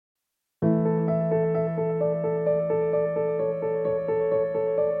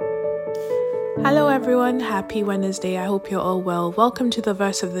Hello everyone, happy Wednesday. I hope you're all well. Welcome to the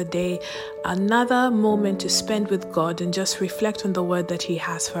verse of the day, another moment to spend with God and just reflect on the word that He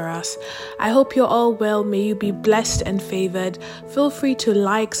has for us. I hope you're all well. May you be blessed and favored. Feel free to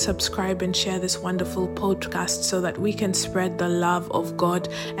like, subscribe, and share this wonderful podcast so that we can spread the love of God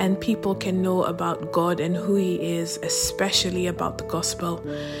and people can know about God and who He is, especially about the gospel.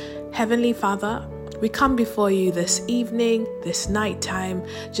 Heavenly Father, we come before you this evening, this nighttime,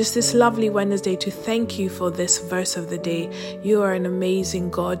 just this lovely Wednesday to thank you for this verse of the day. You are an amazing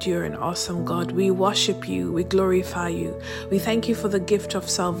God. You're an awesome God. We worship you. We glorify you. We thank you for the gift of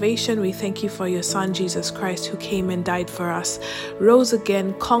salvation. We thank you for your Son, Jesus Christ, who came and died for us, rose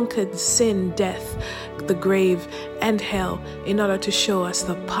again, conquered sin, death, the grave, and hell in order to show us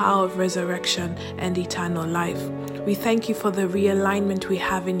the power of resurrection and eternal life. We thank you for the realignment we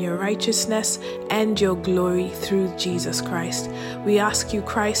have in your righteousness and your glory through Jesus Christ. We ask you,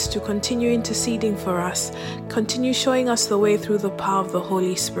 Christ, to continue interceding for us, continue showing us the way through the power of the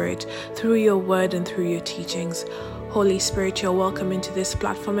Holy Spirit, through your word and through your teachings. Holy Spirit, you're welcome into this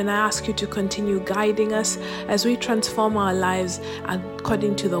platform, and I ask you to continue guiding us as we transform our lives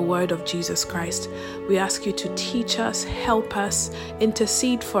according to the word of Jesus Christ. We ask you to teach us, help us,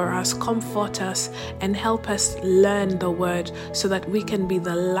 intercede for us, comfort us, and help us learn the word so that we can be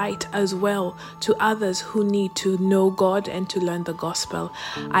the light as well to others who need to know God and to learn the gospel.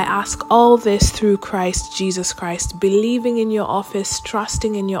 I ask all this through Christ, Jesus Christ, believing in your office,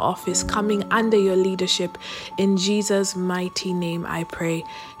 trusting in your office, coming under your leadership. In Jesus' mighty name I pray.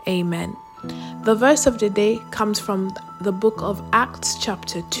 Amen. The verse of the day comes from the book of Acts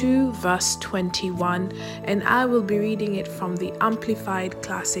chapter 2 verse 21, and I will be reading it from the Amplified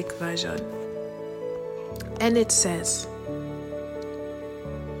Classic Version. And it says,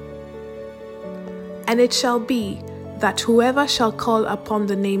 "And it shall be that whoever shall call upon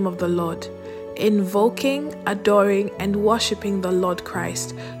the name of the Lord, invoking, adoring, and worshiping the Lord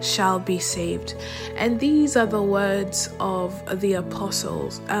Christ, shall be saved." And these are the words of the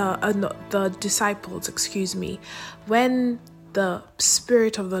disciples, when the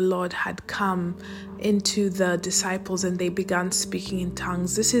Spirit of the Lord had come into the disciples and they began speaking in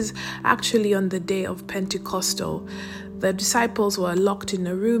tongues. This is actually on the day of Pentecostal. The disciples were locked in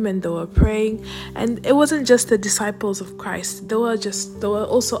a room and they were praying, and it wasn't just the disciples of Christ. There were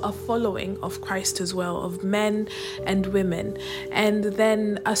also a following of Christ as well, of men and women. And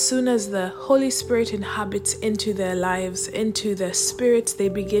then as soon as the Holy Spirit inhabits into their lives, into their spirits, they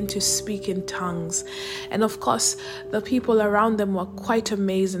begin to speak in tongues. And of course, the people around them were quite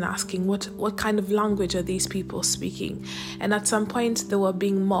amazed and asking, what kind of language are these people speaking? And at some point they were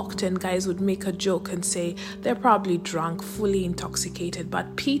being mocked, and guys would make a joke and say, they're probably drunk, fully intoxicated.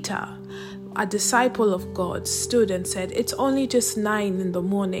 But Peter, a disciple of God, stood and said, it's only just 9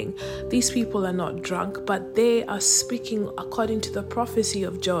 a.m. These people are not drunk, but they are speaking according to the prophecy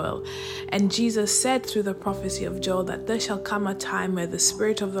of Joel. And Jesus said through the prophecy of Joel that there shall come a time where the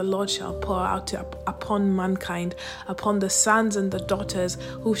Spirit of the Lord shall pour out upon mankind, upon the sons and the daughters,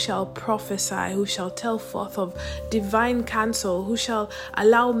 who shall prophesy, who shall tell forth of divine counsel, who shall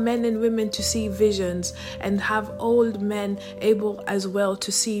allow men and women to see visions, and have old men able as well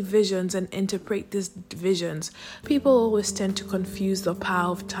to see visions and interpret these visions. People always tend to confuse the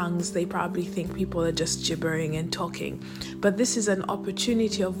power of tongues. They probably think people are just gibbering and talking. But this is an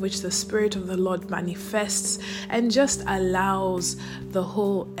opportunity of which the Spirit of the Lord manifests and just allows the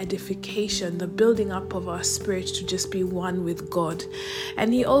whole edification, the building up of our spirit to just be one with God.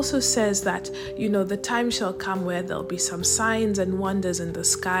 And he also says that, the time shall come where there'll be some signs and wonders in the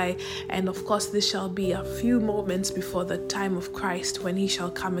sky. And of course, this shall be a few moments before the time of Christ when he shall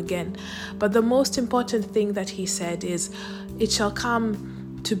come again. But the most important thing that he said is, it shall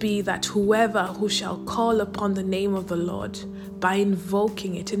come to be that who shall call upon the name of the Lord by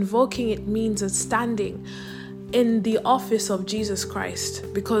invoking it. Invoking it means standing in the office of Jesus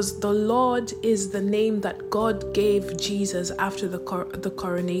Christ, because the Lord is the name that God gave Jesus after the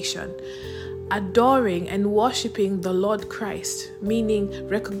coronation. Adoring and worshiping the Lord Christ, meaning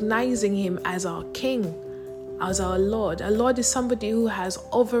recognizing him as our King, as our Lord. A Lord is somebody who has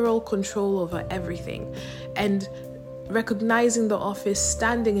overall control over everything. And recognizing the office,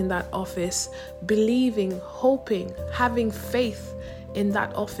 standing in that office, believing, hoping, having faith in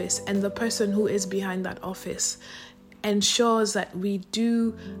that office and the person who is behind that office, ensures that we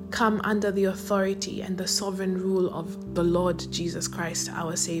do come under the authority and the sovereign rule of the Lord Jesus Christ,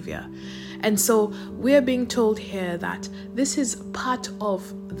 our Savior. And so we're being told here that this is part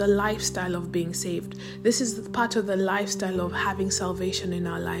of the lifestyle of being saved. This is part of the lifestyle of having salvation in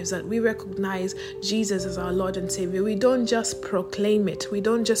our lives, that we recognize Jesus as our Lord and Savior. We don't just proclaim it. We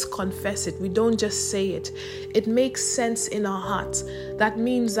don't just confess it. We don't just say it. It makes sense in our hearts. That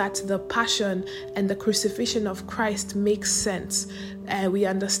means that the passion and the crucifixion of Christ makes sense. We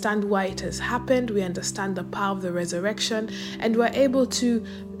understand why it has happened. We understand the power of the resurrection, and we're able to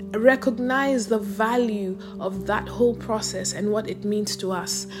recognize the value of that whole process and what it means to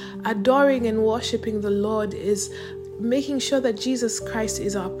us. Adoring and worshiping the Lord is making sure that Jesus Christ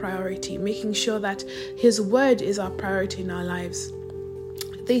is our priority, making sure that His word is our priority in our lives.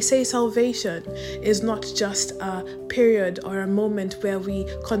 They say salvation is not just a period or a moment where we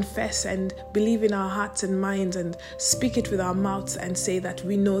confess and believe in our hearts and minds and speak it with our mouths and say that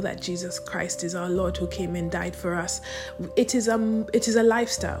we know that Jesus Christ is our Lord who came and died for us. It is a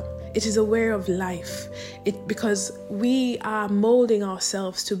lifestyle. It is a way of life. Because we are molding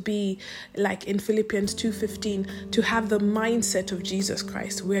ourselves to be like in Philippians 2:15, to have the mindset of Jesus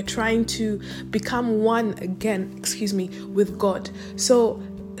Christ. We're trying to become one again, with God. So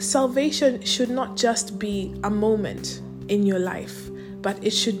salvation should not just be a moment in your life, but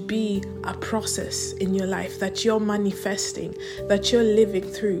it should be a process in your life that you're manifesting, that you're living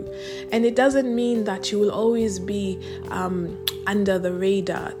through. And it doesn't mean that you will always be under the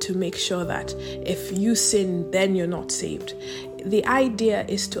radar to make sure that if you sin, then you're not saved. The idea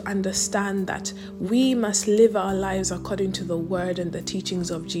is to understand that we must live our lives according to the word and the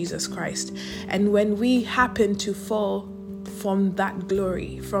teachings of Jesus Christ. And when we happen to fall from that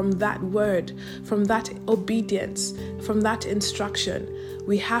glory, from that word, from that obedience, from that instruction,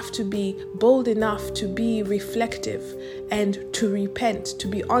 we have to be bold enough to be reflective and to repent, to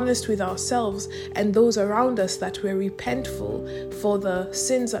be honest with ourselves and those around us that we're repentful for the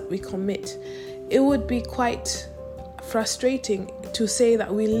sins that we commit. It would be quite frustrating to say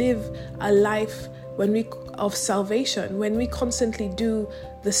that we live a life of salvation when we constantly do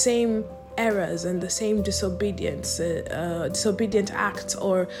the same errors and the same disobedient acts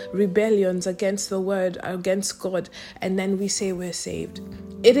or rebellions against the word, against God, and then we say we're saved.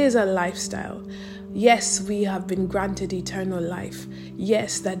 It is a lifestyle. Yes, we have been granted eternal life.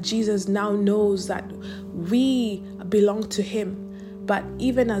 Yes, that Jesus now knows that we belong to Him. But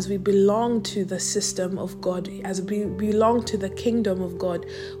even as we belong to the system of God, as we belong to the kingdom of God,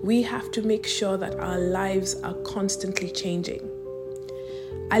 we have to make sure that our lives are constantly changing.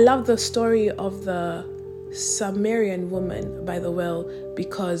 I love the story of the Samaritan woman by the well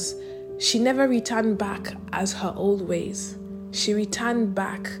because she never returned back as her old ways. She returned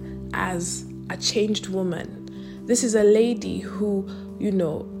back as a changed woman. This is a lady who,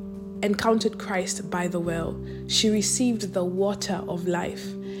 encountered Christ by the well. She received the water of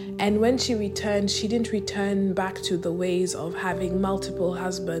life. And when she returned, she didn't return back to the ways of having multiple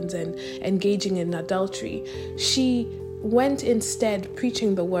husbands and engaging in adultery. She went instead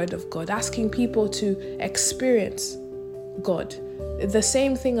preaching the word of God, asking people to experience God. The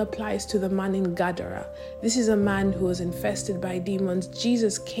same thing applies to the man in Gadara. This is a man who was infested by demons.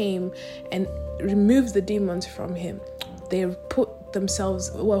 Jesus came and removed the demons from him. They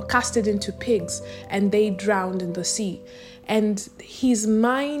casted into pigs and they drowned in the sea. And his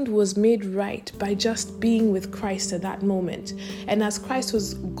mind was made right by just being with Christ at that moment. And as Christ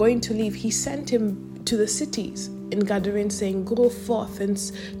was going to leave, he sent him to the cities in Gadarene saying, go forth and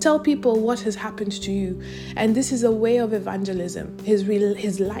tell people what has happened to you. And this is a way of evangelism. His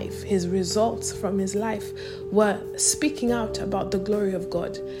life, his results from his life were speaking out about the glory of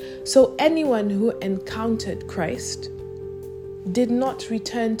God. So anyone who encountered Christ did not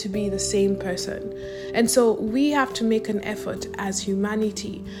return to be the same person. And so we have to make an effort as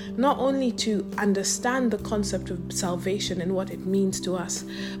humanity, not only to understand the concept of salvation and what it means to us,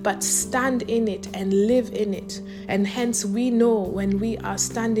 but stand in it and live in it. And hence we know when we are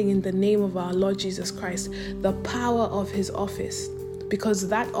standing in the name of our Lord Jesus Christ, the power of his office, because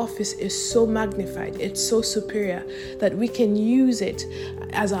that office is so magnified, it's so superior that we can use it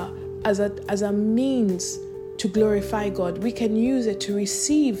as a means to glorify God. We can use it to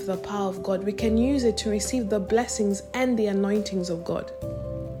receive the power of God. We can use it to receive the blessings and the anointings of God.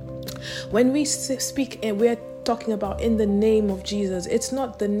 When we speak and we're talking about in the name of Jesus, it's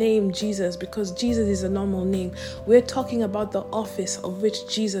not the name Jesus because Jesus is a normal name. We're talking about the office of which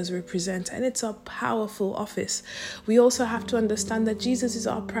Jesus represents, and it's a powerful office. We also have to understand that Jesus is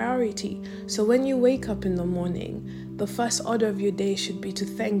our priority. So when you wake up in the morning, the first order of your day should be to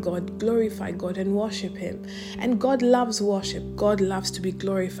thank God, glorify God, and worship Him. And God loves worship. God loves to be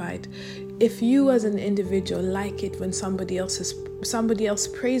glorified. If you as an individual like it when somebody else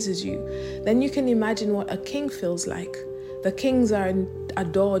praises you, then you can imagine what a king feels like. The kings are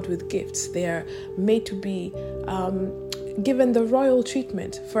adored with gifts. They are made to be given the royal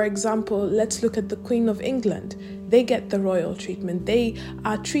treatment. For example, let's look at the Queen of England. They get the royal treatment. They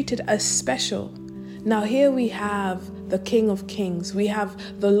are treated as special. Now here we have the King of Kings, we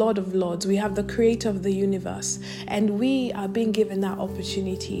have the Lord of Lords, we have the Creator of the universe, and we are being given that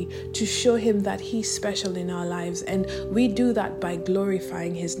opportunity to show Him that He's special in our lives. And we do that by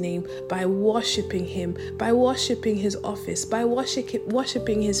glorifying His name, by worshiping Him, by worshiping His office, by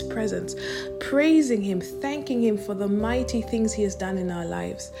worshiping His presence, praising Him, thanking Him for the mighty things He has done in our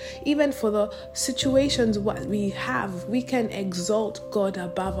lives. Even for the situations what we have, we can exalt God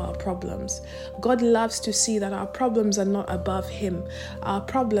above our problems. God loves to see that our problems are not above Him. Our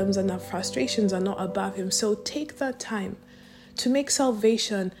problems and our frustrations are not above Him. So take that time to make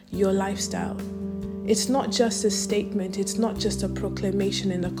salvation your lifestyle. It's not just a statement. It's not just a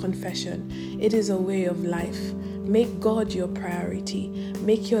proclamation and a confession. It is a way of life. Make God your priority.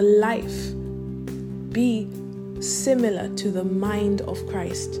 Make your life be similar to the mind of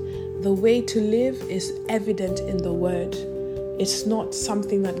Christ. The way to live is evident in the Word. It's not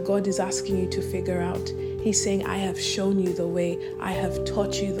something that God is asking you to figure out. He's saying, I have shown you the way, I have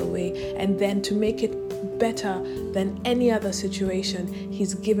taught you the way. And then to make it better than any other situation,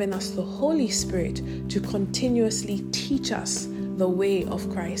 He's given us the Holy Spirit to continuously teach us the way of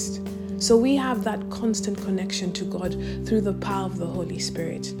Christ. So we have that constant connection to God through the power of the Holy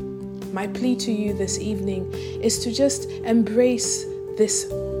Spirit. My plea to you this evening is to just embrace this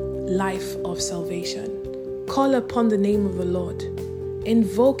life of salvation. Call upon the name of the Lord.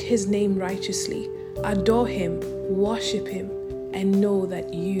 Invoke His name righteously. Adore Him, worship Him, and know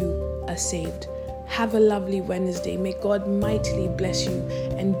that you are saved. Have a lovely Wednesday. May God mightily bless you,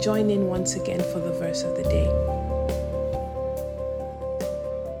 and join in once again for the verse of the day.